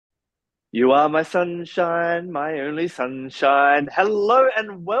You are my sunshine, my only sunshine. Hello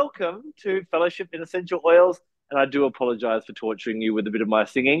and welcome to Fellowship in Essential Oils. And I do apologize for torturing you with a bit of my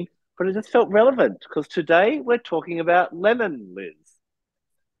singing, but it just felt relevant because today we're talking about lemon, Liz.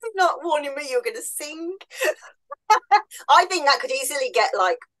 Not warning me you're going to sing. I think that could easily get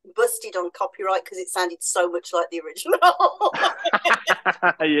like busted on copyright because it sounded so much like the original.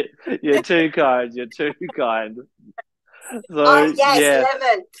 You- You're too kind. You're too kind. Oh So, yes, yeah.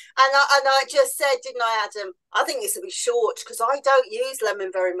 lemon. And I just said, didn't I, Adam? I think this will be short because I don't use lemon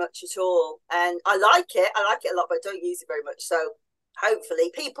very much at all, and I like it. I like it a lot, but I don't use it very much. So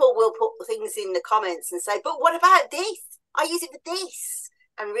hopefully, people will put things in the comments and say, "But what about this? I use it for this."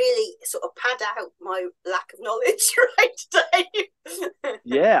 And really sort of pad out my lack of knowledge right today.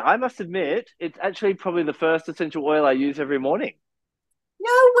 Yeah, I must admit, it's actually probably the first essential oil I use every morning.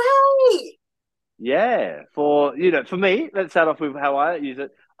 No way. Yeah, for me, let's start off with how I use it.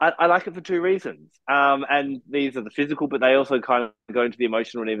 I like it for two reasons. And these are the physical, but they also kind of go into the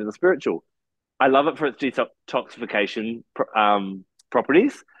emotional and even the spiritual. I love it for its detoxification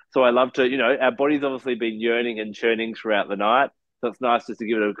properties. So I love to, our body's obviously been yearning and churning throughout the night. So it's nice just to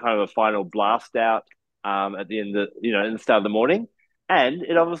give it a kind of a final blast out at the end of, in the start of the morning. And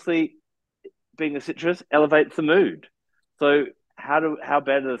it obviously, being a citrus, elevates the mood. So how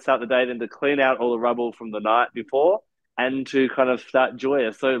better to start the day than to clean out all the rubble from the night before and to kind of start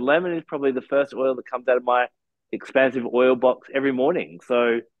joyous. So lemon is probably the first oil that comes out of my expansive oil box every morning.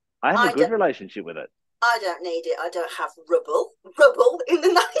 So I have a I good don't. relationship with it. I don't need it. I don't have rubble. Rubble in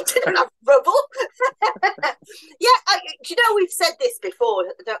the night. I don't have rubble. Yeah, we've said this before,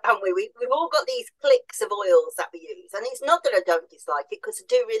 haven't we? We've all got these clicks of oils that we use, and it's not that I don't dislike it because I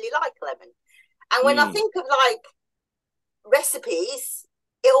do really like lemon. And when I Mm. think of like recipes,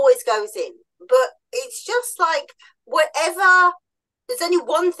 it always goes in. But it's just like whatever. There's only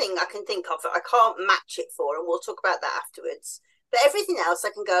one thing I can think of that I can't match it for, and we'll talk about that afterwards. But everything else, I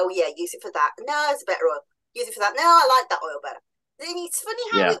can go, yeah, use it for that. No, it's a better oil. Use it for that. No, I like that oil better. Then it's funny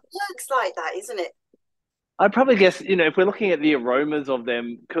how Yeah. it works like that, isn't it? I'd probably guess, if we're looking at the aromas of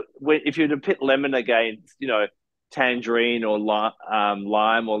them, if you were to pit lemon against, tangerine or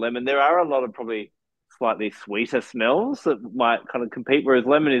lime or lemon, there are a lot of probably slightly sweeter smells that might kind of compete. Whereas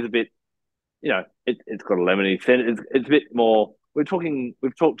lemon is a bit, it's got a lemony scent. It's a bit more. We've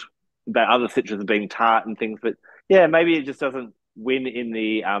talked about other citrus being tart and things, but yeah, maybe it just doesn't win in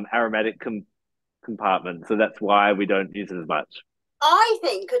the aromatic compartment. So that's why we don't use it as much. I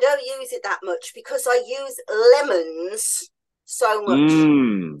think I don't use it that much because I use lemons so much.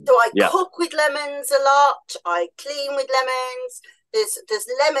 Mm. So I Yeah. cook with lemons a lot. I clean with lemons. There's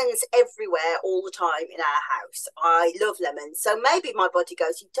lemons everywhere all the time in our house. I love lemons. So maybe my body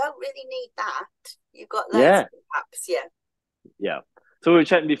goes, you don't really need that. You've got loads Yeah. of perhaps, yeah. Yeah. So we were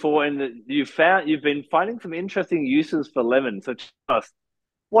chatting before, and you've been finding some interesting uses for lemon. So tell us,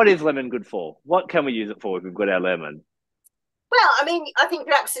 what is lemon good for? What can we use it for if we've got our lemon? Well, I mean, I think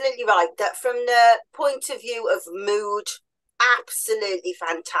you're absolutely right that from the point of view of mood, absolutely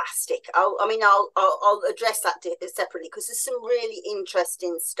fantastic. I'll address that separately because there's some really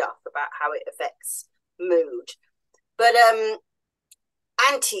interesting stuff about how it affects mood. But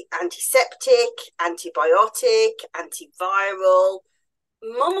antiseptic, antibiotic, antiviral.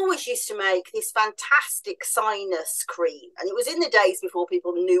 Mum always used to make this fantastic sinus cream, and it was in the days before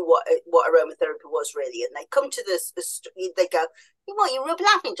people knew what aromatherapy was really. And they come to this, they go, "You what? You rub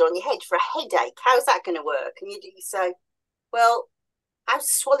lavender on your head for a headache? How's that going to work?" And you say, "Well, how's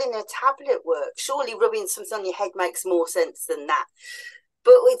swallowing a tablet work? Surely rubbing something on your head makes more sense than that."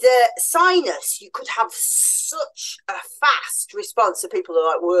 But with the sinus, you could have such a fast response. So people are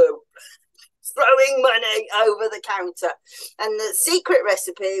like, "Whoa." Throwing money over the counter. And the secret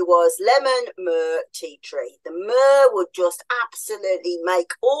recipe was lemon myrrh tea tree. The myrrh would just absolutely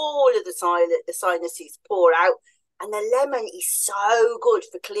make all of the sinuses pour out. And the lemon is so good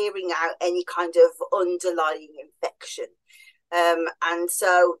for clearing out any kind of underlying infection. And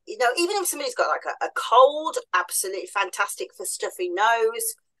so, even if somebody's got like a cold, absolutely fantastic for stuffy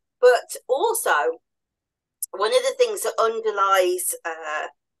nose. But also, one of the things that underlies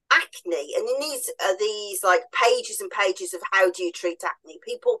acne, and in these like pages and pages of how do you treat acne,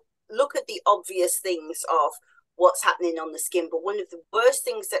 people look at the obvious things of what's happening on the skin, but one of the worst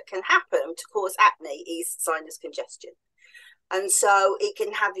things that can happen to cause acne is sinus congestion. And so it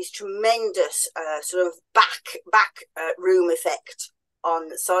can have this tremendous sort of back room effect on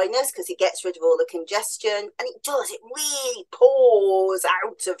the sinus because it gets rid of all the congestion, and it really pours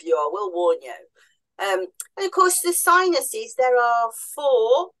out of you, I will warn you. And of course, the sinuses, there are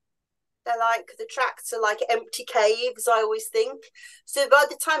four They're like, the tracts are like empty caves, I always think. So by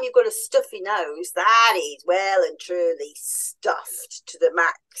the time you've got a stuffy nose, that is well and truly stuffed to the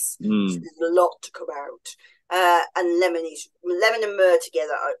max. So Mm. there's a lot to come out. And lemon and myrrh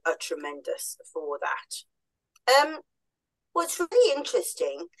together are tremendous for that. What's really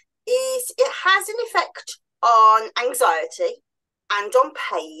interesting is it has an effect on anxiety and on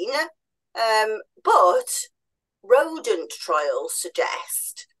pain, but rodent trials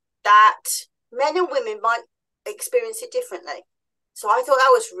suggest that men and women might experience it differently. So I thought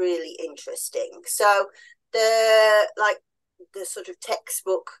that was really interesting. So the sort of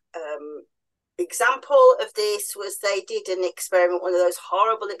textbook example of this was they did an experiment, one of those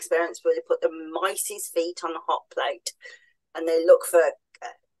horrible experiments where they put the mice's feet on a hot plate and they look for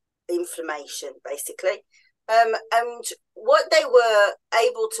inflammation, basically. And what they were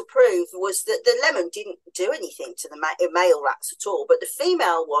able to prove was that the lemon didn't do anything to the male rats at all, but the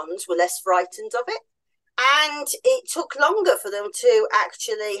female ones were less frightened of it. And it took longer for them to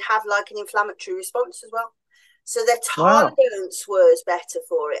actually have like an inflammatory response as well. So their Wow. tolerance was better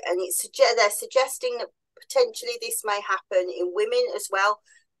for it. And they're suggesting that potentially this may happen in women as well,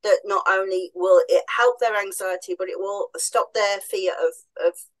 that not only will it help their anxiety, but it will stop their fear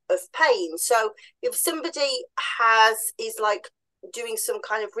of pain. So if somebody is like doing some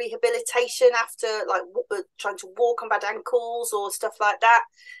kind of rehabilitation after like trying to walk on bad ankles or stuff like that,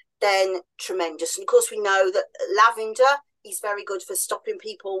 then tremendous. And of course we know that lavender is very good for stopping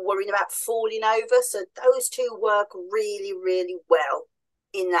people worrying about falling over. So those two work really, really well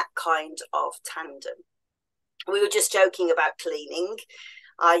in that kind of tandem. We were just joking about cleaning.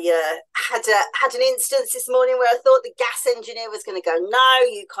 I had an instance this morning where I thought the gas engineer was going to go, no,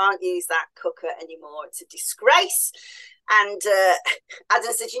 you can't use that cooker anymore. It's a disgrace. And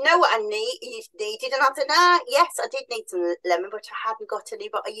Adam said, you know what I needed? And I said, yes, I did need some lemon, but I hadn't got any,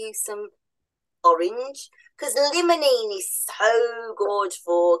 but I used some orange. Because limonene is so good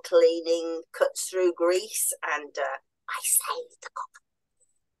for cleaning, cuts through grease, and I saved the cooker.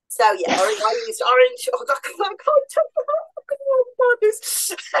 So yeah, I used orange. Oh, I can't talk about this.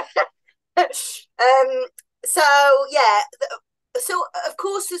 So yeah, so of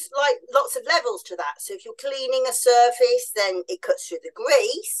course there's like lots of levels to that. So if you're cleaning a surface, then it cuts through the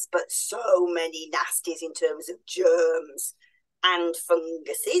grease, but so many nasties in terms of germs and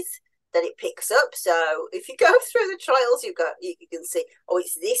funguses that it picks up. So if you go through the trials, you can see, oh,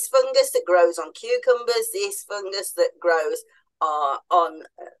 it's this fungus that grows on cucumbers, this fungus that grows on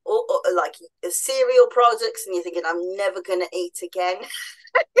like cereal products, and you're thinking, I'm never going to eat again.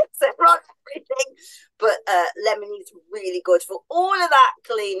 It's everything. But lemon is really good for all of that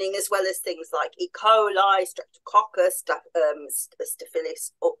cleaning, as well as things like E. coli, streptococcus,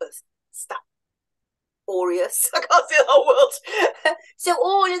 staphylococcus, staph aureus. I can't see the whole world. So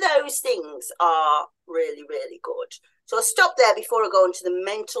all of those things are really, really good. So I'll stop there before I go on to the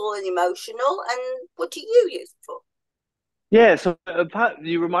mental and emotional. And what do you use it for? Yeah, so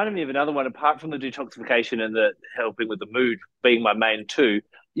you reminded me of another one. Apart from the detoxification and the helping with the mood being my main two,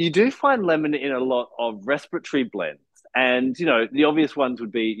 you do find lemon in a lot of respiratory blends. And, the obvious ones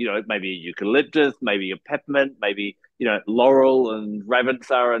would be, maybe eucalyptus, maybe a peppermint, maybe, laurel and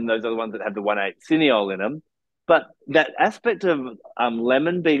ravensar and those other ones that have the 1,8 cineol in them. But that aspect of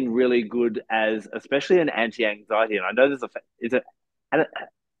lemon being really good as, especially an anti-anxiety, and I know is it an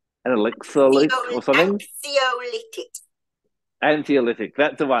elixir or something? Anxiolytic. Anxiolytic,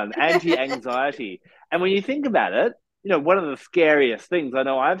 that's the one. Anti-anxiety. And when you think about it, one of the scariest things, I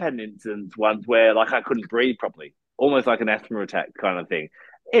know I've had an instance once where like I couldn't breathe properly, almost like an asthma attack kind of thing.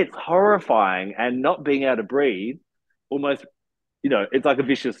 It's horrifying, and not being able to breathe almost, it's like a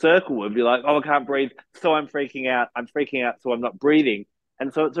vicious circle of be like, oh, I can't breathe, so I'm freaking out. I'm freaking out, so I'm not breathing.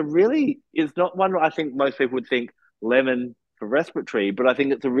 And so it's not one I think most people would think lemon for respiratory, but I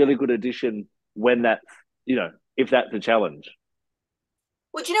think it's a really good addition when that's, if that's a challenge.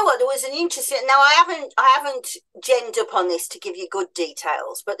 Well, do you know what? There was an interesting. Now, I haven't genned up on this to give you good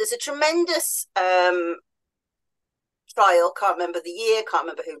details, but there's a tremendous trial. Can't remember the year. Can't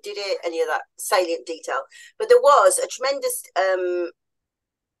remember who did it. Any of that salient detail. But there was a tremendous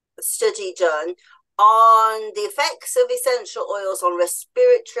study done on the effects of essential oils on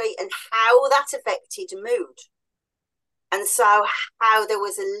respiratory and how that affected mood. And so how there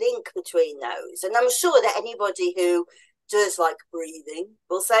was a link between those. And I'm sure that anybody who does like breathing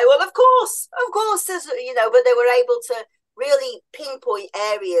will say, well, of course, there's, but they were able to really pinpoint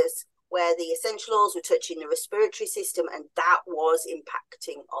areas where the essential oils were touching the respiratory system, and that was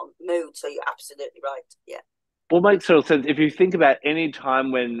impacting on mood. So you're absolutely right. Yeah. Well, makes total sense. If you think about any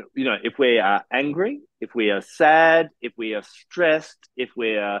time when, if we are angry, if we are sad, if we are stressed, if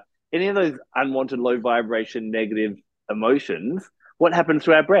we are, any of those unwanted low vibration negative emotions, what happens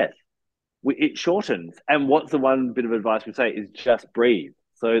to our breath? It shortens. And what's the one bit of advice we say is just breathe.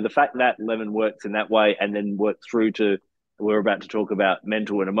 So the fact that lemon works in that way and then works through to we're about to talk about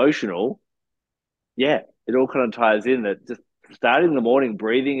mental and emotional, yeah, it all kind of ties in that just starting in the morning,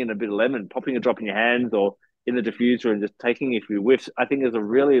 breathing in a bit of lemon, popping a drop in your hands or in the diffuser and just taking a few whiffs, I think is a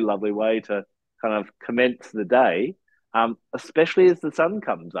really lovely way to kind of commence the day, especially as the sun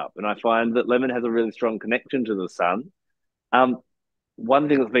comes up. And I find that lemon has a really strong connection to the sun. Um, One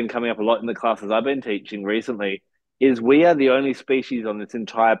thing that's been coming up a lot in the classes I've been teaching recently is we are the only species on this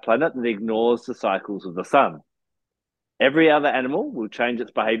entire planet that ignores the cycles of the sun. Every other animal will change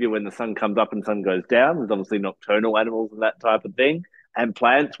its behavior when the sun comes up and the sun goes down. There's obviously nocturnal animals and that type of thing. And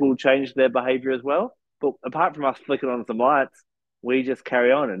plants will change their behavior as well. But apart from us flicking on some lights, we just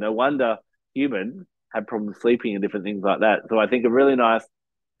carry on. And no wonder humans have problems sleeping and different things like that. So I think a really nice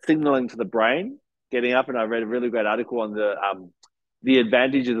signaling to the brain, getting up. And I read a really great article on the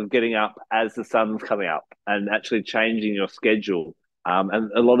advantages of getting up as the sun's coming up and actually changing your schedule.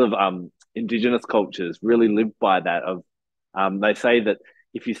 And a lot of indigenous cultures really live by that of they say that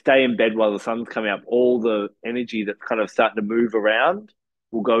if you stay in bed while the sun's coming up, all the energy that's kind of starting to move around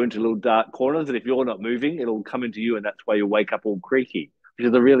will go into little dark corners. And if you're not moving, it'll come into you. And that's why you'll wake up all creaky, which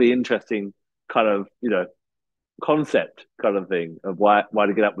is a really interesting kind of, concept kind of thing of why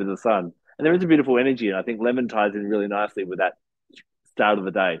to get up with the sun. And there is a beautiful energy. And I think lemon ties in really nicely with that start of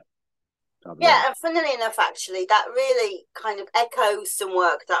the day. Yeah, and funnily enough, actually, that really kind of echoes some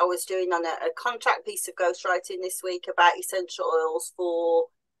work that I was doing on a contract piece of ghostwriting this week about essential oils for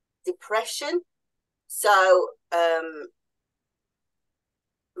depression. So I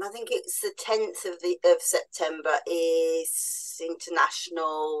think it's the 10th of September is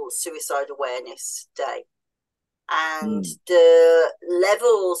International Suicide Awareness Day. And the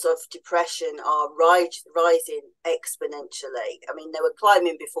levels of depression are rising exponentially. I mean, they were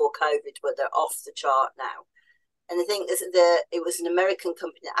climbing before COVID, but they're off the chart now. And I think it was an American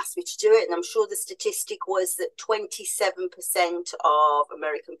company that asked me to do it. And I'm sure the statistic was that 27% of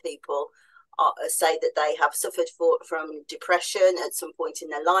American people say that they have suffered from depression at some point in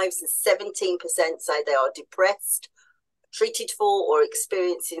their lives. And 17% say they are depressed, treated for, or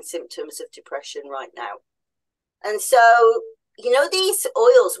experiencing symptoms of depression right now. And so, these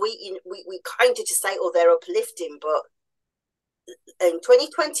oils, we kind of just say, oh, they're uplifting. But in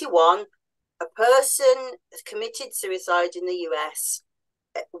 2021, a person committed suicide in the US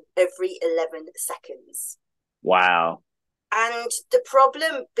every 11 seconds. Wow. And the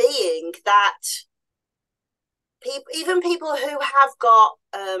problem being that even people who have got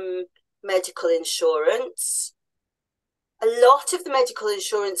medical insurance, a lot of the medical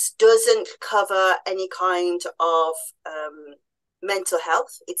insurance doesn't cover any kind of mental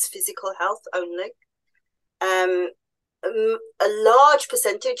health. It's physical health only. A large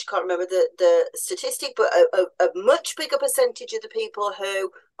percentage, can't remember the statistic, but a much bigger percentage of the people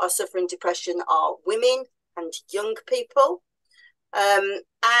who are suffering depression are women and young people.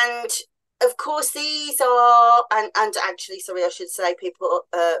 And of course, these are, and actually, sorry, I should say people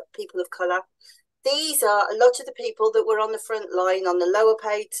of colour. These are a lot of the people that were on the front line on the lower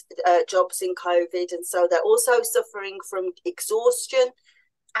paid jobs in COVID. And so they're also suffering from exhaustion.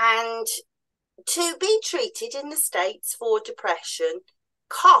 And to be treated in the States for depression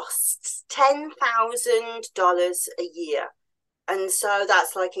costs $10,000 a year. And so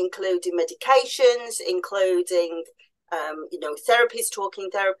that's like including medications, including, therapies, talking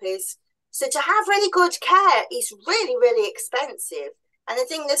therapies. So to have really good care is really, really expensive. And I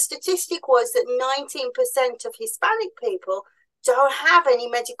think the statistic was that 19% of Hispanic people don't have any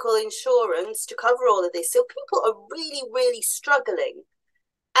medical insurance to cover all of this. So people are really, really struggling.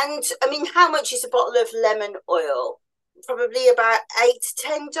 And I mean, how much is a bottle of lemon oil? Probably about $8 to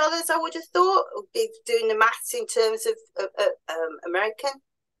 $10, I would have thought, doing the maths in terms of American.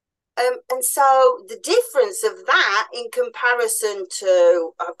 And so the difference of that in comparison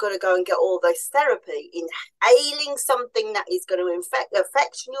to I've got to go and get all this therapy, inhaling something that is going to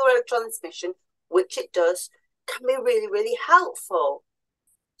affect neurotransmission, which it does, can be really, really helpful.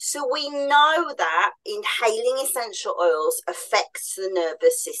 So we know that inhaling essential oils affects the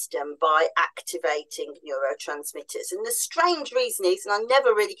nervous system by activating neurotransmitters. And the strange reason is, and I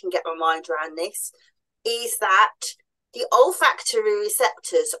never really can get my mind around this, is that the olfactory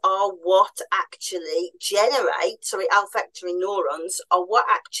receptors are what actually olfactory neurons are what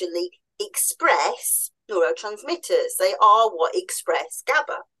actually express neurotransmitters. They are what express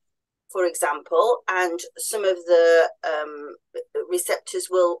GABA, for example, and some of the receptors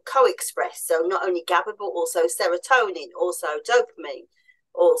will co-express. So not only GABA, but also serotonin, also dopamine.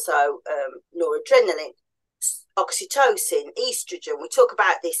 also noradrenaline, oxytocin, estrogen. We talk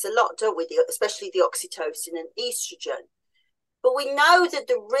about this a lot, don't we? Especially the oxytocin and estrogen. But we know that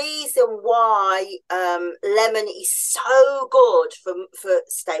the reason why lemon is so good for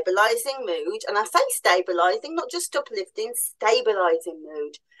stabilizing mood, and I say stabilizing, not just uplifting, stabilizing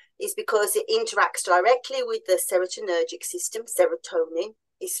mood, is because it interacts directly with the serotonergic system. Serotonin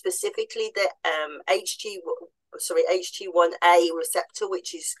is specifically the HT1A receptor,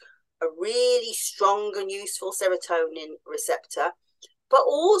 which is a really strong and useful serotonin receptor, but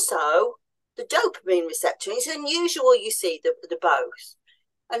also the dopamine receptor. It's unusual you see the both.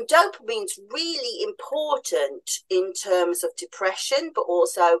 And dopamine's really important in terms of depression, but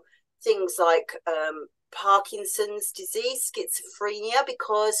also things like Parkinson's disease, schizophrenia,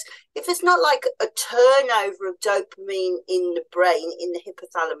 because if there's not like a turnover of dopamine in the brain, in the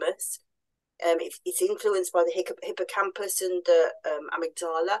hypothalamus, it's influenced by the hippocampus and the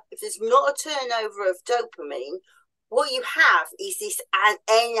amygdala. If there's not a turnover of dopamine, what you have is this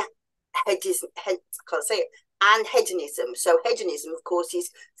hedonism. So hedonism, of course,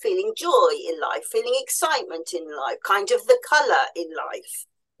 is feeling joy in life, feeling excitement in life, kind of the colour in life.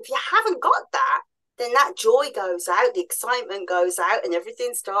 If you haven't got that, then that joy goes out, the excitement goes out, and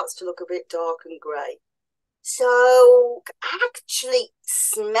everything starts to look a bit dark and grey. So actually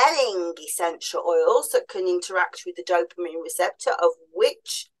smelling essential oils that can interact with the dopamine receptor, of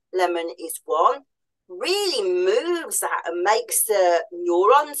which lemon is one, really moves that and makes the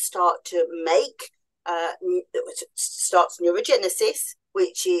neurons start to make starts neurogenesis,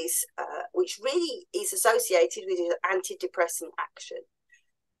 which really is associated with antidepressant action.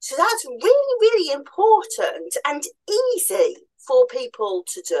 So that's really, really important and easy for people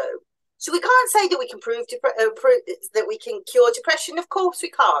to do. So we can't say that we can prove that we can cure depression. Of course we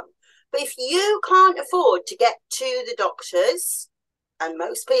can't. But if you can't afford to get to the doctors, and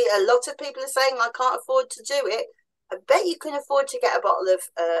a lot of people are saying, I can't afford to do it, I bet you can afford to get a bottle of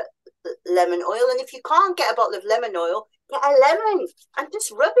lemon oil. And if you can't get a bottle of lemon oil, get a lemon and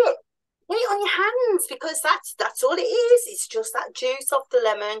just rub it. Get it on your hands, because that's all it is. It's just that juice off the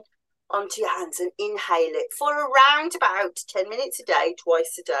lemon onto your hands, and inhale it for around about 10 minutes a day,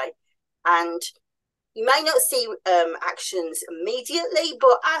 twice a day. And you may not see actions immediately,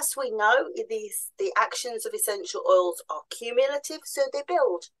 but as we know, the actions of essential oils are cumulative, so they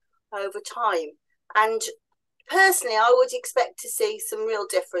build over time. And personally, I would expect to see some real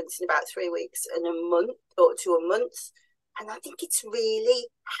difference in about 3 weeks and a month or to a month. And I think it's really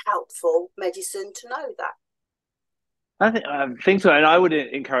helpful medicine to know that. I think so, and I would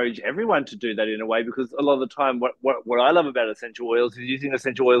encourage everyone to do that in a way, because a lot of the time, what I love about essential oils is using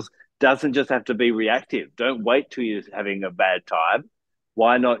essential oils doesn't just have to be reactive. Don't wait till you're having a bad time.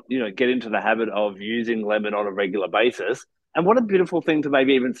 Why not, get into the habit of using lemon on a regular basis? And what a beautiful thing to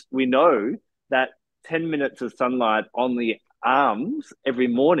maybe even we know that 10 minutes of sunlight on the arms every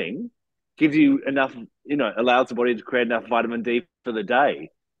morning gives you enough, allows the body to create enough vitamin D for the day.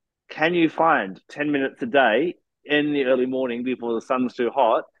 Can you find 10 minutes a day in the early morning before the sun's too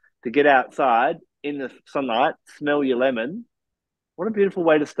hot to get outside in the sunlight, smell your lemon? What a beautiful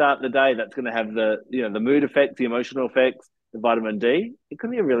way to start the day. That's going to have the mood effects, the emotional effects, the vitamin D. It could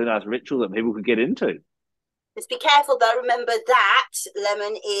be a really nice ritual that people could get into. Just be careful though. Remember that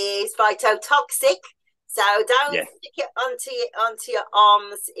lemon is phytotoxic, so don't stick it onto your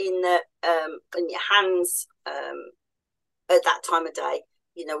arms in your hands at that time of day.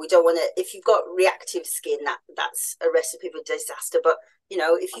 We don't want to. If you've got reactive skin, that's a recipe for disaster. But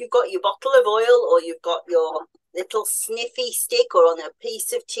if you've got your bottle of oil, or you've got your little sniffy stick, or on a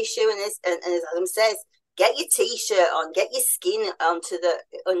piece of tissue, and as Adam says, get your t-shirt on, get your skin under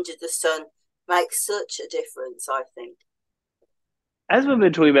the sun. Makes such a difference, I think. As we've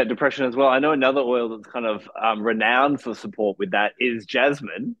been talking about depression as well, I know another oil that's kind of renowned for support with that is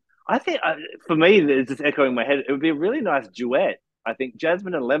jasmine. I think, for me, it's just echoing my head, it would be a really nice duet. I think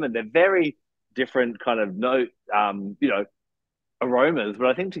jasmine and lemon, they're very different kind of note, aromas, but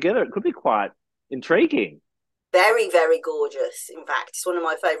I think together it could be quite intriguing. Very, very gorgeous. In fact, it's one of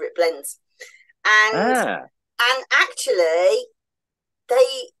my favourite blends. And actually,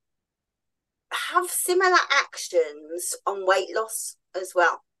 they have similar actions on weight loss as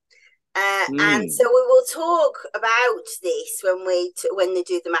well. And so we will talk about this when they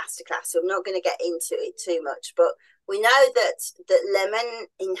do the masterclass. So I'm not going to get into it too much, but we know that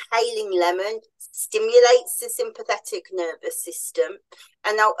inhaling lemon stimulates the sympathetic nervous system,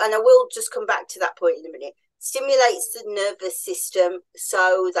 and I will just come back to that point in a minute. Stimulates the nervous system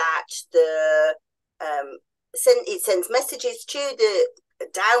so that it sends messages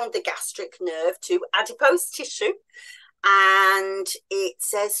down the gastric nerve to adipose tissue, And it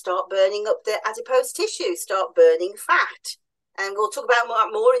says start burning up the adipose tissue, start burning fat. And we'll talk about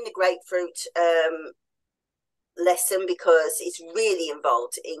more in the grapefruit lesson, because it's really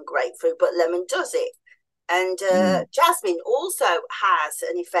involved in grapefruit, but lemon does it. And jasmine also has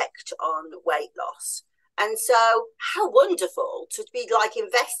an effect on weight loss. And so how wonderful to be like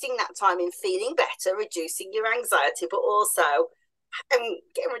investing that time in feeling better, reducing your anxiety, but also getting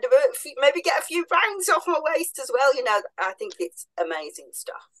rid of it, maybe get a few pounds off my waist as well. You know, I think it's amazing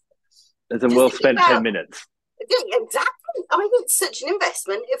stuff. It's a well spent 10 minutes. Yeah, exactly. I mean, it's such an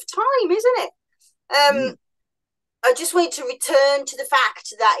investment of time, isn't it? I just want to return to the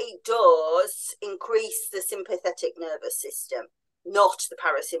fact that it does increase the sympathetic nervous system, not the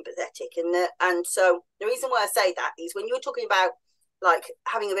parasympathetic. And so the reason why I say that is when you were talking about like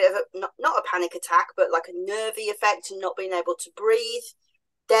having a bit of a, not a panic attack, but like a nervy effect and not being able to breathe,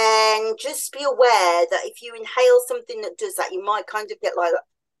 then just be aware that if you inhale something that does that, you might kind of get like,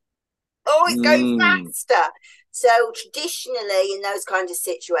 oh, it's going faster. So traditionally in those kinds of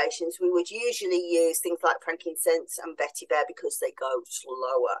situations, we would usually use things like frankincense and vetiver because they go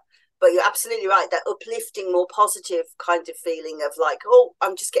slower. But you're absolutely right, that uplifting, more positive kind of feeling of like, oh,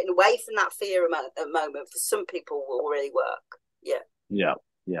 I'm just getting away from that fear a moment, for some people will really work. Yeah.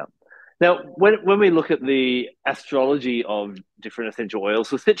 Now, when we look at the astrology of different essential oils,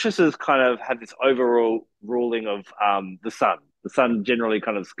 so citruses kind of have this overall ruling of the sun. The sun generally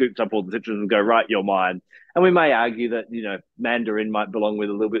kind of scoops up all the citruses and go, right, you're mine. And we may argue that, you know, mandarin might belong with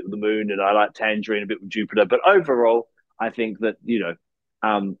a little bit of the moon, and I like tangerine a bit with Jupiter. But overall, I think that, you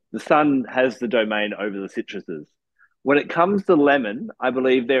know, the sun has the domain over the citruses. When it comes to lemon, I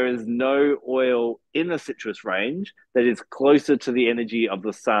believe there is no oil in the citrus range that is closer to the energy of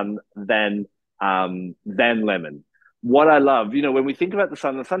the sun than lemon. What I love, you know, when we think about the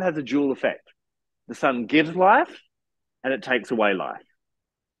sun has a dual effect. The sun gives life and it takes away life.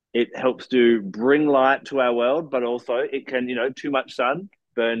 It helps to bring light to our world, but also it can, you know, too much sun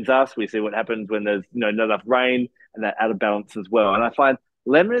burns us. We see what happens when there's, you know, not enough rain, and that out of balance as well. And I find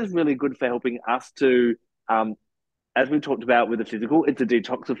lemon is really good for helping us to as we talked about with the physical, it's a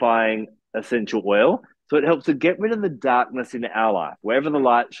detoxifying essential oil. So it helps to get rid of the darkness in our life. Wherever the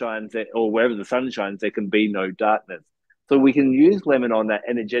light shines or wherever the sun shines, there can be no darkness. So we can use lemon on that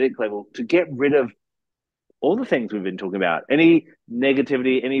energetic level to get rid of all the things we've been talking about. Any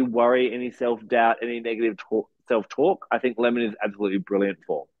negativity, any worry, any self-doubt, any negative self-talk, I think lemon is absolutely brilliant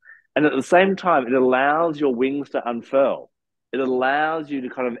for. And at the same time, it allows your wings to unfurl. It allows you to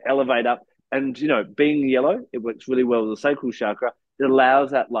kind of elevate up. And, you know, being yellow, it works really well with the sacral chakra. It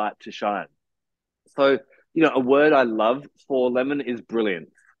allows that light to shine. So, you know, a word I love for lemon is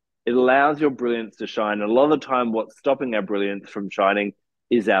brilliance. It allows your brilliance to shine. And a lot of the time, what's stopping our brilliance from shining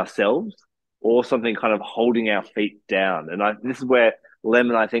is ourselves or something kind of holding our feet down. And this is where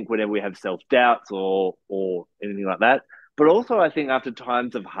lemon, I think, whenever we have self-doubts or anything like that, but also I think after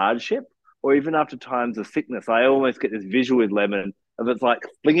times of hardship or even after times of sickness, I almost get this visual with lemon of it's like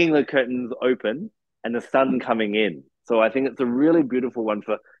flinging the curtains open and the sun coming in. So I think it's a really beautiful one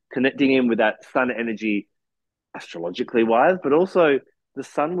for connecting in with that sun energy astrologically wise, but also the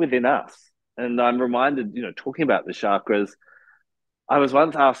sun within us. And I'm reminded, you know, talking about the chakras, I was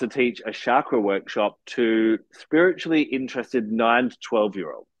once asked to teach a chakra workshop to spiritually interested 9 to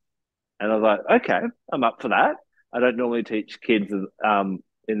 12-year-olds. And I was like, okay, I'm up for that. I don't normally teach kids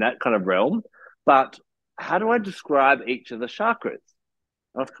in that kind of realm, but how do I describe each of the chakras?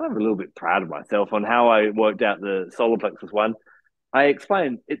 I was kind of a little bit proud of myself on how I worked out the solar plexus one. I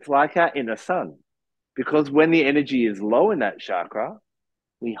explained it's like our inner sun, because when the energy is low in that chakra,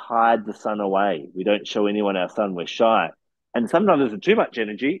 we hide the sun away. We don't show anyone our sun. We're shy. And sometimes there's too much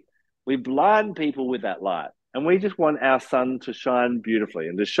energy. We blind people with that light. And we just want our sun to shine beautifully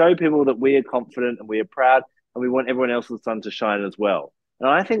and to show people that we are confident and we are proud, and we want everyone else's sun to shine as well. And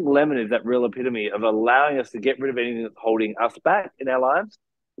I think lemon is that real epitome of allowing us to get rid of anything that's holding us back in our lives,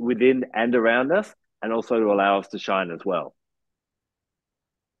 within and around us, and also to allow us to shine as well.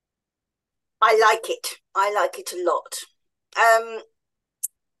 I like it. I like it a lot.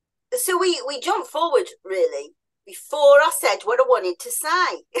 So we jump forward really before I said what I wanted to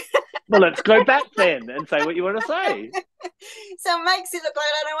say. Well, let's go back then and say what you want to say. So it makes it look like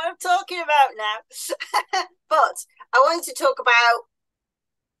I don't know what I'm talking about now. But I wanted to talk about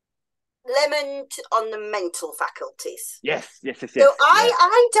lemon on the mental faculties. Yes. So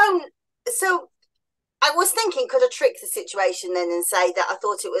I don't. So I was thinking, could I trick the situation then and say that I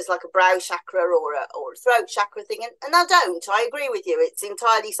thought it was like a brow chakra or a throat chakra thing, and I don't. I agree with you. It's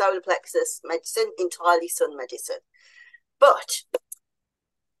entirely solar plexus medicine, entirely sun medicine. But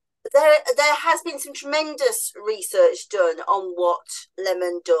there has been some tremendous research done on what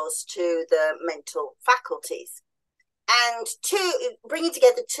lemon does to the mental faculties, and bringing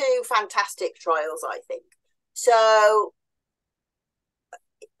together two fantastic trials, I think. So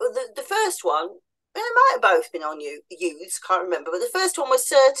the first one, they might have both been on use, can't remember, but the first one was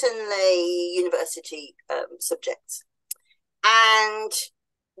certainly university subjects, and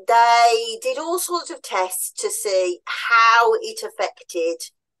they did all sorts of tests to see how it affected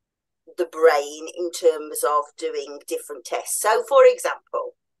the brain in terms of doing different tests. So, for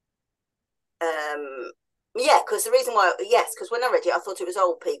example, because the reason why, because when I read it, I thought it was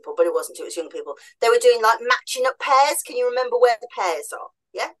old people, but it wasn't. It was young people. They were doing like matching up pairs. Can you remember where the pairs are?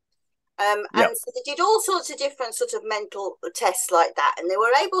 Yeah. And so they did all sorts of different sort of mental tests like that, and they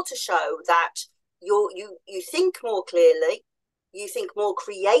were able to show that you think more clearly, you think more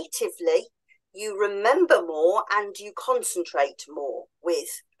creatively, you remember more, and you concentrate more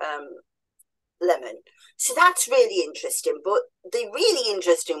with lemon. So that's really interesting. But the really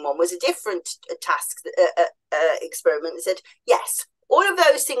interesting one was a different task experiment that said, yes, all of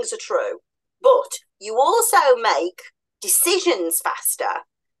those things are true, but you also make decisions faster,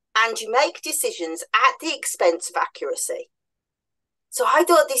 and you make decisions at the expense of accuracy. So I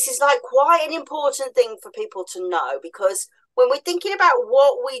thought this is like quite an important thing for people to know, because when we're thinking about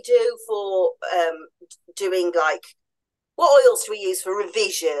what we do for doing, like, what oils do we use for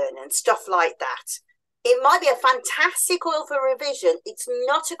revision and stuff like that, it might be a fantastic oil for revision. It's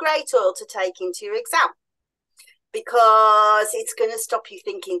not a great oil to take into your exam, because it's going to stop you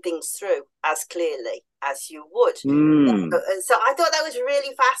thinking things through as clearly as you would. So I thought that was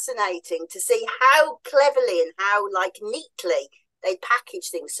really fascinating to see how cleverly and how like neatly they package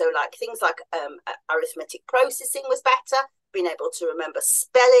things. So like things like arithmetic processing was better, being able to remember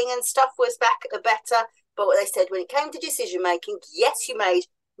spelling and stuff was better. But what they said, when it came to decision making, yes, you made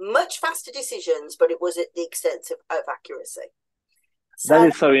much faster decisions, but it was at the extent of accuracy. So, that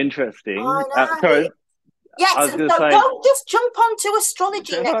is so interesting. Sorry. Yes, and so say, don't just jump onto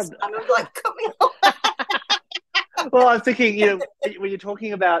astrology next time. I'm like, cut me off. Well, I was thinking, when you're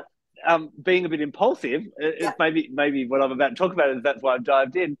talking about being a bit impulsive, it's maybe what I'm about to talk about is that's why I've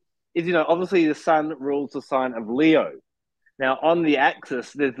dived in, is, obviously the sun rules the sign of Leo. Now, on the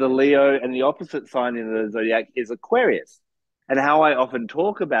axis, there's the Leo, and the opposite sign in the zodiac is Aquarius. And how I often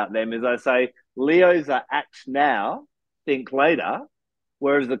talk about them is I say, Leos are act now, think later,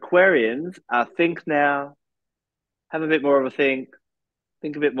 whereas Aquarians are think now, have a bit more of a think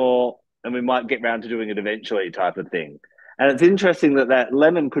a bit more, and we might get round to doing it eventually type of thing. And it's interesting that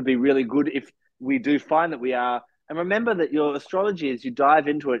lemon could be really good if we do find that we are. And remember that your astrology, as you dive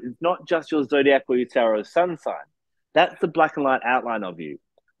into it, is not just your zodiac or your tarot sun sign. That's the black and white outline of you.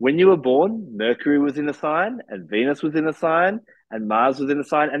 When you were born, Mercury was in a sign, and Venus was in a sign, and Mars was in a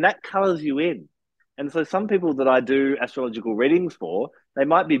sign, and that colors you in. And so some people that I do astrological readings for, they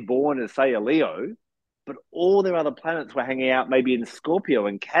might be born as, say, a Leo, but all their other planets were hanging out maybe in Scorpio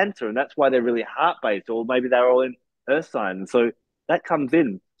and Cancer, and that's why they're really heart-based, or maybe they're all in Earth sign. So that comes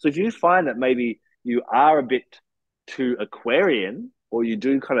in. So if you find that maybe you are a bit too Aquarian, or you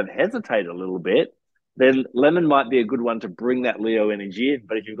do kind of hesitate a little bit, then lemon might be a good one to bring that Leo energy in.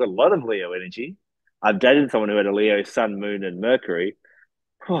 But if you've got a lot of Leo energy, I've dated someone who had a Leo sun, moon, and Mercury,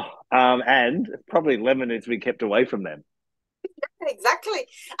 and probably lemon needs to be kept away from them. Exactly,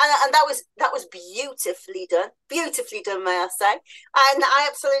 and that was beautifully done, may I say? And I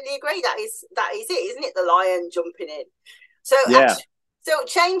absolutely agree. That is it, isn't it? The lion jumping in. So so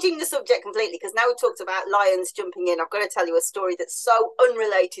changing the subject completely, because now we talked about lions jumping in, I've got to tell you a story that's so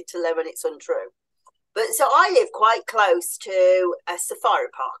unrelated to lemon it's untrue. But so I live quite close to a safari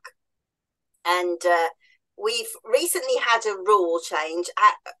park, and we've recently had a rule change.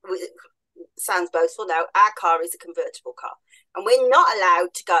 Sounds boastful now. Our car is a convertible car, and we're not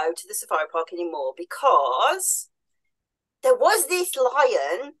allowed to go to the safari park anymore because there was this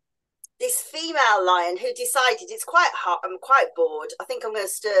lion, this female lion, who decided it's quite hot, I'm quite bored, I think I'm going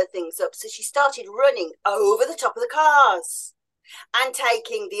to stir things up. So she started running over the top of the cars and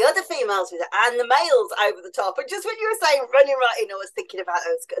taking the other females with her and the males over the top. And just when you were saying running right in, I was thinking about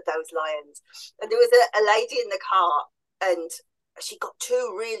those lions. And there was a lady in the car, and she got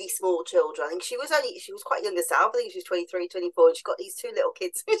two really small children. I think she was quite young herself. I think she was 23, 24, and she got these two little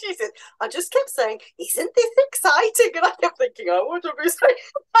kids. And she said, I just kept saying, isn't this exciting? And I kept thinking, I want to be saying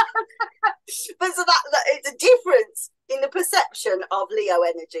that. But so that it's a difference in the perception of Leo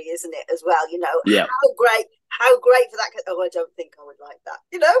energy, isn't it, as well? How great for that. Oh, I don't think I would like that,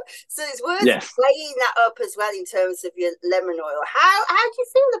 So it's worth weighing that up as well in terms of your lemon oil. How do you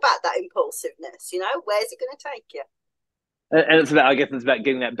feel about that impulsiveness? Where's it going to take you? And it's about, I guess, it's about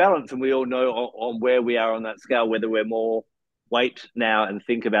getting that balance, and we all know on where we are on that scale, whether we're more wait now and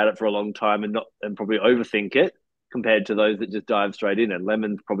think about it for a long time and not and probably overthink it compared to those that just dive straight in. And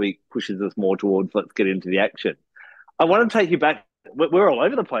lemons probably pushes us more towards let's get into the action. I want to take you back. We're all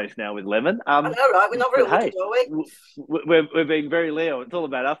over the place now with lemon. I know, right? We're not very But ordered, hey, are we? we're being very Leo. It's all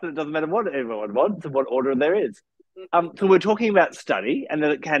about us, and it doesn't matter what everyone wants and what order there is. So we're talking about study, and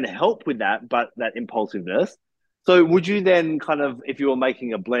that it can help with that, but that impulsiveness. So would you then kind of, if you were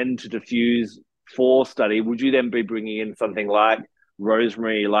making a blend to diffuse for study, would you then be bringing in something like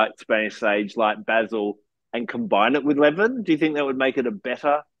rosemary, like Spanish sage, like basil, and combine it with lemon? Do you think that would make it a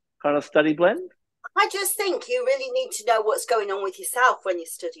better kind of study blend? I just think you really need to know what's going on with yourself when you're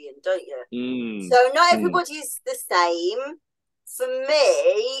studying, don't you? Mm, So not mm, everybody's the same. For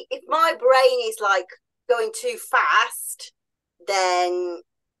me, if my brain is like going too fast, then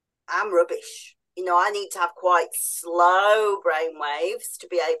I'm rubbish. You know, I need to have quite slow brain waves to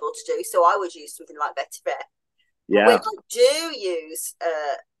be able to do. So I would use something like vetiver. But when yeah. I do use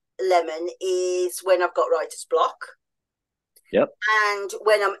lemon is when I've got writer's block. Yep. And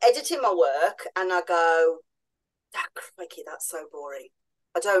when I'm editing my work and I go, that crikey, that's so boring.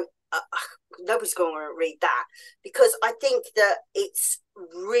 I don't, nobody's going to read that because I think that it's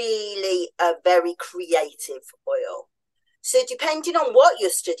really a very creative oil. So depending on what you're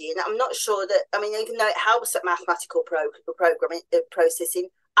studying, I'm not sure that, I mean, even though it helps at mathematical programming, processing,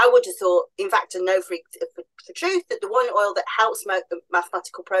 I would have thought, in fact, I know for truth that the one oil that helps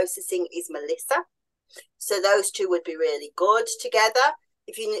mathematical processing is Melissa. So those two would be really good together.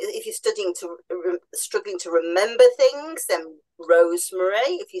 If you're struggling to remember things, then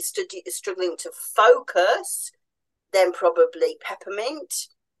rosemary. If you're struggling to focus, then probably peppermint.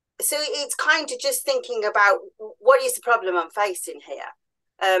 So it's kind of just thinking about what is the problem I'm facing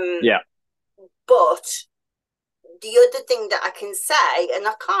here. Yeah. But the other thing that I can say, and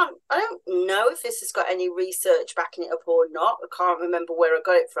I don't know if this has got any research backing it up or not. I can't remember where I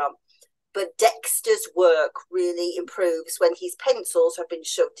got it from. But Dexter's work really improves when his pencils have been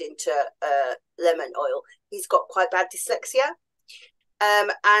shoved into lemon oil. He's got quite bad dyslexia.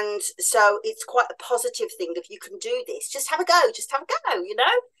 And so it's quite a positive thing if you can do this. Just have a go, you know?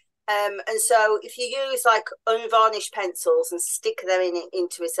 And so if you use like unvarnished pencils and stick them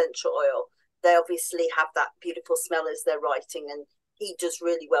into essential oil, they obviously have that beautiful smell as they're writing. And he does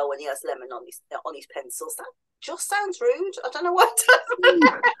really well when he has lemon on his pencils. That just sounds rude. I don't know what it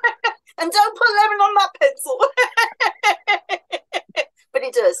does. And don't put lemon on that pencil. But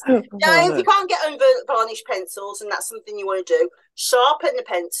it does. Now, if you can't get unvarnished pencils and that's something you want to do, sharpen the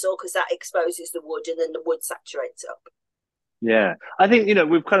pencil because that exposes the wood and then the wood saturates up. Yeah. I think,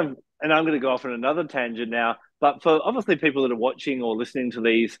 we've kind of, and I'm going to go off on another tangent now, but for obviously people that are watching or listening to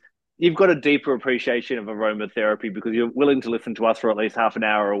these, you've got a deeper appreciation of aromatherapy because you're willing to listen to us for at least half an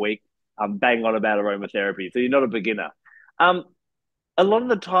hour a week, bang on about aromatherapy. So you're not a beginner. A lot of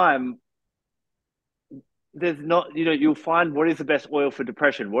the time, there's not, you'll find what is the best oil for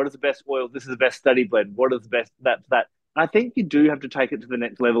depression, what is the best oil, this is the best study blend, what is the best, that's that. I think you do have to take it to the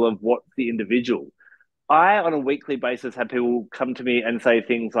next level of what's the individual. I, on a weekly basis, have people come to me and say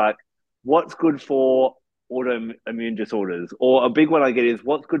things like, what's good for autoimmune disorders? Or a big one I get is,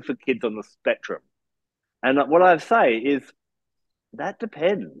 what's good for kids on the spectrum? And what I say is, that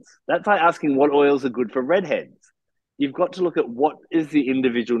depends. That's like asking what oils are good for redheads. You've got to look at what is the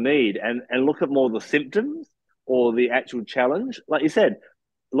individual need and look at more the symptoms or the actual challenge. Like you said,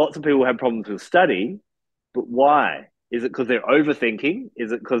 lots of people have problems with study, but why? Is it because they're overthinking?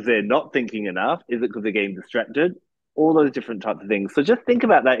 Is it because they're not thinking enough? Is it because they're getting distracted? All those different types of things. So just think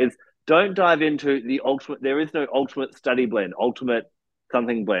about that is don't dive into the ultimate. There is no ultimate study blend, ultimate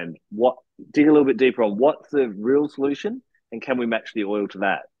something blend. What dig a little bit deeper on what's the real solution and can we match the oil to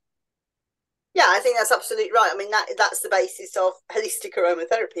that? Yeah, I think that's absolutely right. I mean, that's the basis of holistic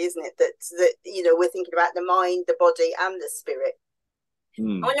aromatherapy, isn't it? That we're thinking about the mind, the body, and the spirit.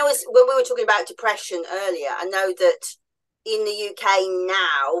 I know when we were talking about depression earlier, I know that in the UK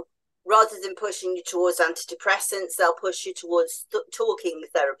now, rather than pushing you towards antidepressants, they'll push you towards talking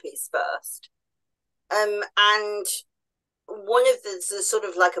therapies first. And one of the sort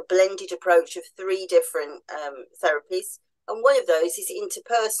of like a blended approach of 3 different therapies. And one of those is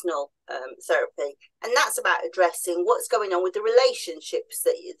interpersonal therapy. And that's about addressing what's going on with the relationships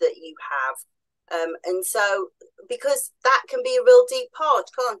that you have. And so, because that can be a real deep part,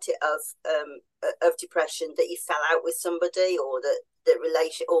 can't it, of depression, that you fell out with somebody or that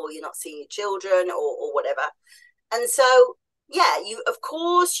relation, or you're not seeing your children or whatever. And so, yeah, of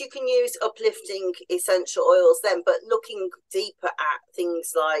course you can use uplifting essential oils then, but looking deeper at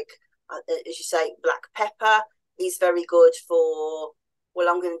things like, as you say, black pepper. is very good for, well,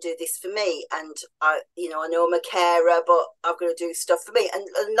 I'm going to do this for me, and I know I'm a carer, but I'm going to do stuff for me, and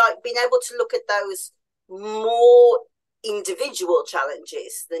like being able to look at those more individual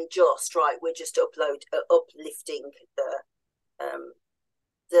challenges than just, right, we're just uplifting um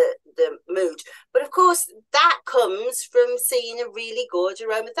the mood. But of course that comes from seeing a really good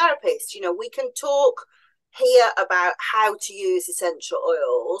aromatherapist. We can talk here about how to use essential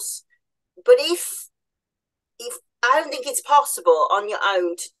oils, but if I don't think it's possible on your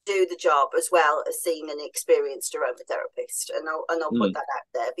own to do the job as well as seeing an experienced aromatherapist, and I'll put that out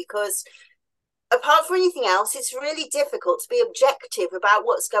there, because apart from anything else, it's really difficult to be objective about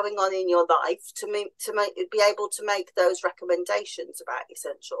what's going on in your life to be able to make those recommendations about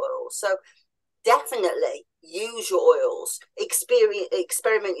essential oils. So definitely use your oils,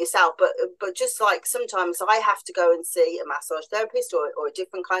 experiment yourself, but just like sometimes I have to go and see a massage therapist or a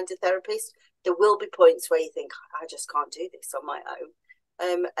different kind of therapist, there will be points where you think, I just can't do this on my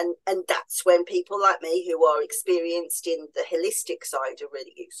own. And that's when people like me who are experienced in the holistic side are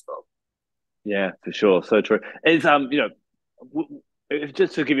really useful. Yeah, for sure. So true. It's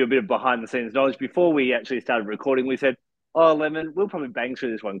just to give you a bit of behind the scenes knowledge, before we actually started recording, we said, "Oh, Lemon, we'll probably bang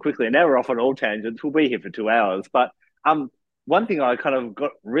through this one quickly." And now we're off on all tangents. We'll be here for 2 hours. But one thing I kind of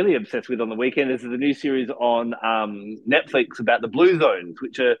got really obsessed with on the weekend is the new series on Netflix about the blue zones,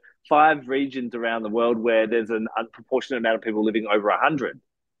 which are 5 regions around the world where there's an unproportionate amount of people living over 100.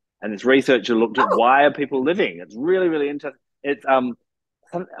 And this researcher looked at why are people living. It's really, really interesting. It's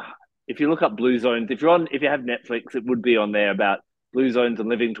if you look up blue zones, if you have Netflix, it would be on there about blue zones and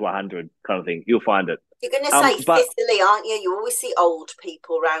living to 100 kind of thing. You'll find it. You're going to say Sicily, aren't you? You always see old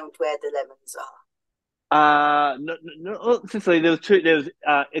people around where the lemons are. No, Sicily. There was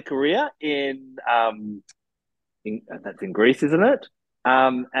Icaria that's in Greece, isn't it?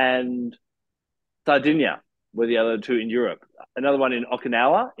 And Sardinia were the other 2 in Europe. Another one in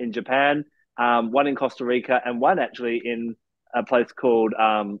Okinawa in Japan. One in Costa Rica, and one actually in a place called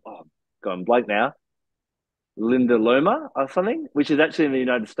gone blank now, Linda Loma or something, which is actually in the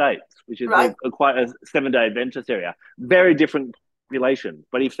United States, which is right. quite a 7-day Adventist area. Very different population,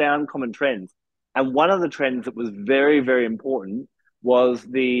 but he found common trends. And one of the trends that was very, very important was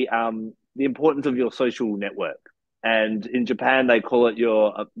the importance of your social network. And in Japan, they call it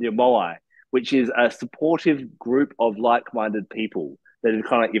your moai, which is a supportive group of like-minded people that is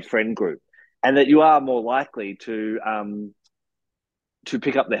kind of like your friend group, and that you are more likely to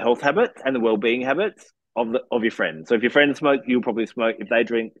pick up the health habits and the well-being habits of your friends. So if your friends smoke, you'll probably smoke. If they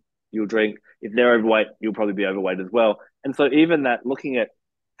drink, you'll drink. If they're overweight, you'll probably be overweight as well. And so even that, looking at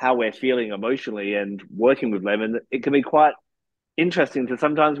how we're feeling emotionally and working with lemon, it can be quite interesting to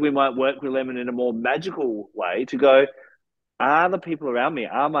sometimes we might work with lemon in a more magical way to go, are the people around me,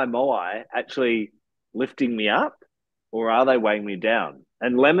 are my moai actually lifting me up, or are they weighing me down?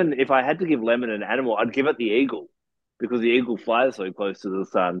 And lemon, if I had to give lemon an animal, I'd give it the eagle, because the eagle flies so close to the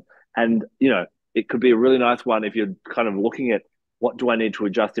sun. And, it could be a really nice one if you're kind of looking at what do I need to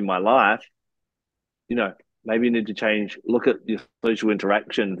adjust in my life? Maybe you need to change, look at your social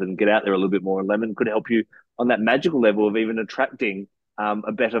interactions and get out there a little bit more. And lemon could help you on that magical level of even attracting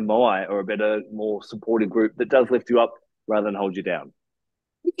a better moai or a better, more supportive group that does lift you up rather than hold you down.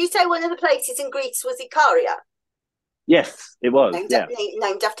 Did you say one of the places in Greece was Icaria? Yes, it was.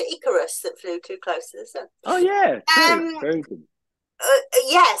 Named after Icarus that flew too close to the sun. Oh, yeah. Very good.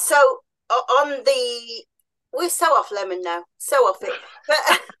 Yeah, so we're so off lemon now. So off it.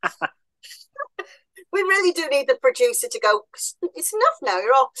 But we really do need the producer to go, it's enough now,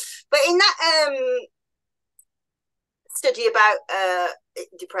 you're off. But in that study about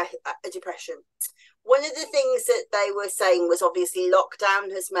depression, one of the things that they were saying was obviously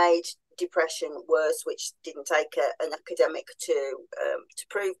lockdown has made depression worse, which didn't take an academic to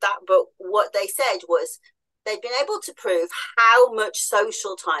prove that. But what they said was they'd been able to prove how much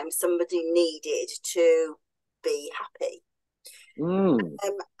social time somebody needed to be happy. And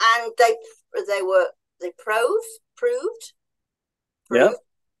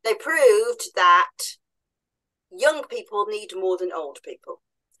they proved that young people need more than old people.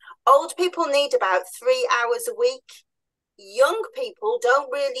 Old people need about 3 hours a week. Young people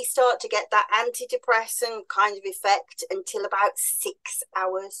don't really start to get that antidepressant kind of effect until about 6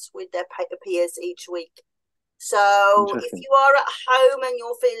 hours with their peers each week. So if you are at home and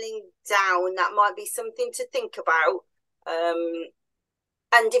you're feeling down, that might be something to think about.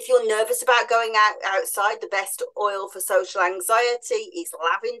 And if you're nervous about going outside, the best oil for social anxiety is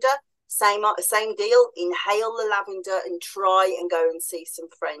lavender. Same deal. Inhale the lavender and try and go and see some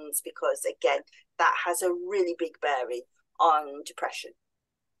friends, because again, that has a really big bearing on depression.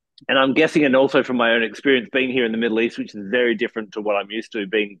 And I'm guessing, and also from my own experience being here in the Middle East, which is very different to what I'm used to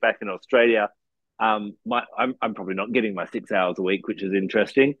being back in Australia, I'm probably not getting my 6 hours a week, which is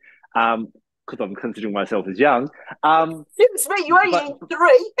interesting, because I'm considering myself as young. It's me, you only But need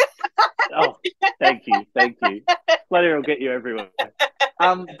three. oh, thank you. Later, I'll get you everywhere.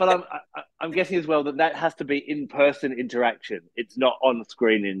 But I'm guessing as well that that has to be in person interaction. It's not on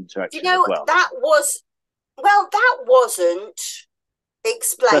screen You interaction as know, well. that wasn't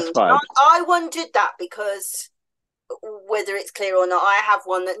explained. Specified. I wondered that because whether it's clear or not, I have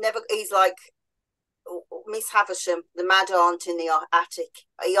one that never, he's like Miss Havisham, the mad aunt in the attic.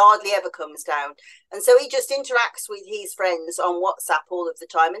 He hardly ever comes down. And so he just interacts with his friends on WhatsApp all of the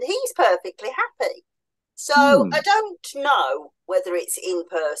time, and he's perfectly happy. So I don't know whether it's in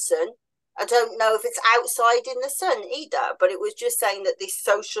person. I don't know if it's outside in the sun either, but it was just saying that this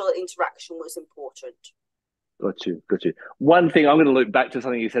social interaction was important. Got you, got you. One thing I'm going to loop back to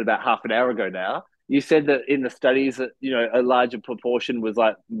something you said about half an hour ago now. You said that in the studies that, a larger proportion was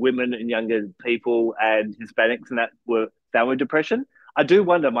like women and younger people and Hispanics and that were found with depression. I do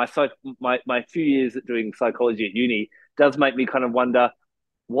wonder, my few years at doing psychology at uni does make me kind of wonder,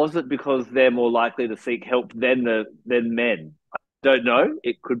 was it because they're more likely to seek help than men? I don't know.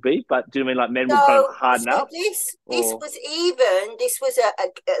 It could be, but do you mean like men would kind of So, harden so up or this was a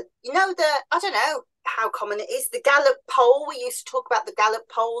I don't know how common it is, the Gallup poll. We used to talk about the Gallup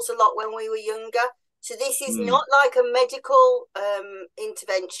polls a lot when we were younger. So this is not like a medical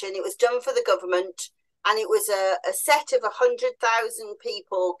intervention. It was done for the government, and it was a set of 100,000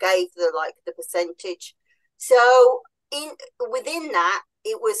 people gave the percentage. So within that,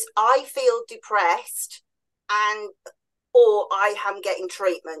 it was I feel depressed and or I am getting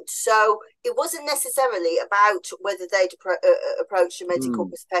treatment. So it wasn't necessarily about whether they'd approach a medical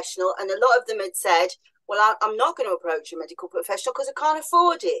professional. And a lot of them had said, well, I'm not going to approach a medical professional because I can't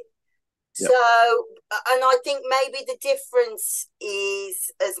afford it. Yep. So, and I think maybe the difference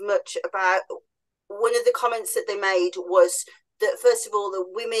is as much about one of the comments that they made was that, first of all, the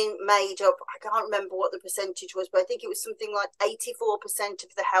women made up, I can't remember what the percentage was, but I think it was something like 84%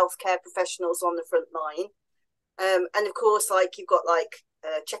 of the healthcare professionals on the front line. And of course, you've got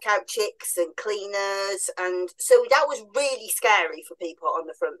checkout chicks and cleaners, and so that was really scary for people on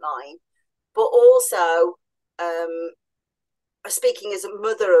the front line. But also, speaking as a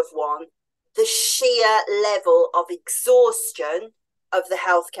mother of one, the sheer level of exhaustion of the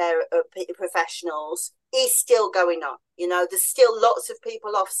healthcare professionals is still going on. There's still lots of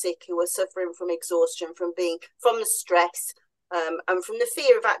people off sick who are suffering from exhaustion, from the stress, and from the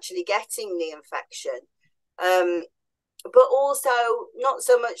fear of actually getting the infection. But also not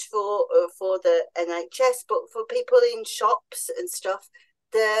so much for the NHS, but for people in shops and stuff.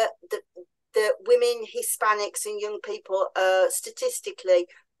 The women, Hispanics, and young people are statistically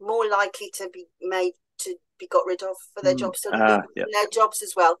more likely to be got rid of for their jobs, so they're losing their jobs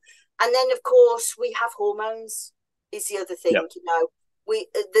as well. And then, of course, we have hormones. Is the other thing,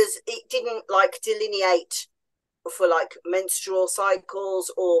 it didn't delineate for menstrual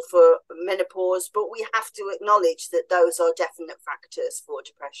cycles or for menopause, but we have to acknowledge that those are definite factors for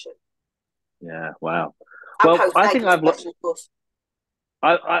depression. Yeah, wow. And Well, I think depression, of course.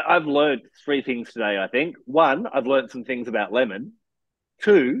 I've learned three things today, I think. One, I've learned some things about lemon.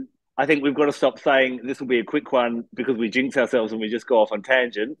 Two, I think we've got to stop saying this will be a quick one because we jinx ourselves and we just go off on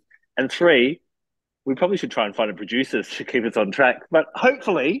tangent. And three, we probably should try and find a producer to keep us on track. But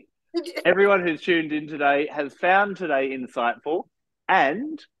hopefully everyone who's tuned in today has found today insightful.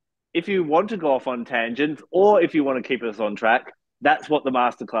 And if you want to go off on tangents or if you want to keep us on track, that's what the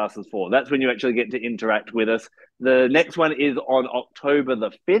masterclass is for. That's when you actually get to interact with us. The next one is on October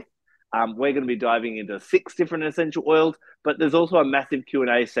the 5th. We're going to be diving into 6 different essential oils, but there's also a massive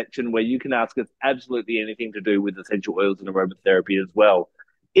Q&A section where you can ask us absolutely anything to do with essential oils and aromatherapy as well.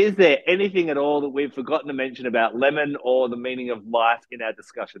 Is there anything at all that we've forgotten to mention about lemon or the meaning of life in our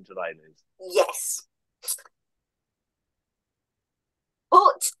discussion today, Liz? Yes.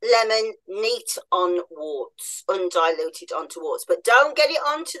 Put lemon neat on warts, undiluted onto warts, but don't get it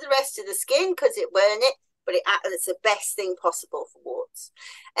onto the rest of the skin because it burn it, but it's the best thing possible for warts.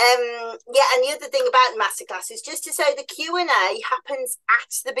 And the other thing about the masterclass is just to say the Q&A happens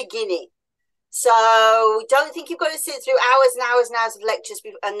at the beginning. So don't think you've got to sit through hours and hours and hours of lectures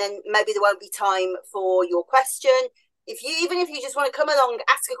and then maybe there won't be time for your question. Even if you just want to come along,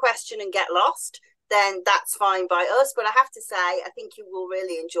 ask a question and get lost, then that's fine by us. But I have to say, I think you will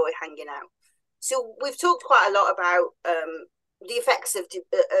really enjoy hanging out. So we've talked quite a lot about the effects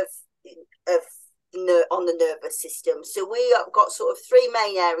on the nervous system. So we have got sort of 3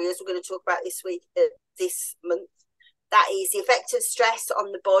 main areas we're going to talk about this month. That is the effect of stress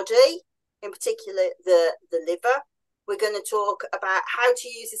on the body, in particular the liver. We're going to talk about how to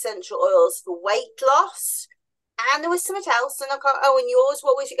use essential oils for weight loss. And there was something else, and I can't. Oh, and yours?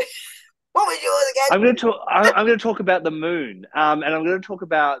 What was what was yours again? I'm going to talk about the moon, and I'm going to talk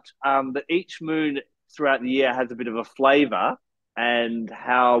about that each moon throughout the year has a bit of a flavor, and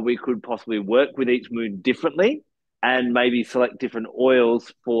how we could possibly work with each moon differently, and maybe select different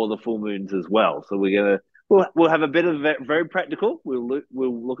oils for the full moons as well. So we'll have a bit of very practical. We'll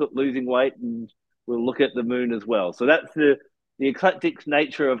look at losing weight, and we'll look at the moon as well. So that's the eclectic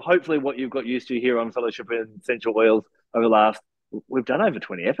nature of hopefully what you've got used to here on Fellowship in Essential Oils over the last. We've done over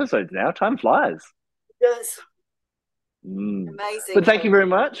 20 episodes now. Time flies. Yes. But Amazing. thank you very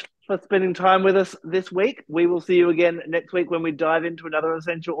much for spending time with us this week. We will see you again next week when we dive into another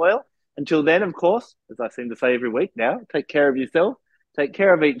essential oil. Until then, of course, as I seem to say every week now, take care of yourself, take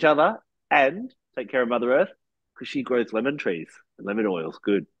care of each other, and take care of Mother Earth because she grows lemon trees and lemon oil's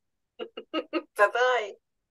good. Bye-bye.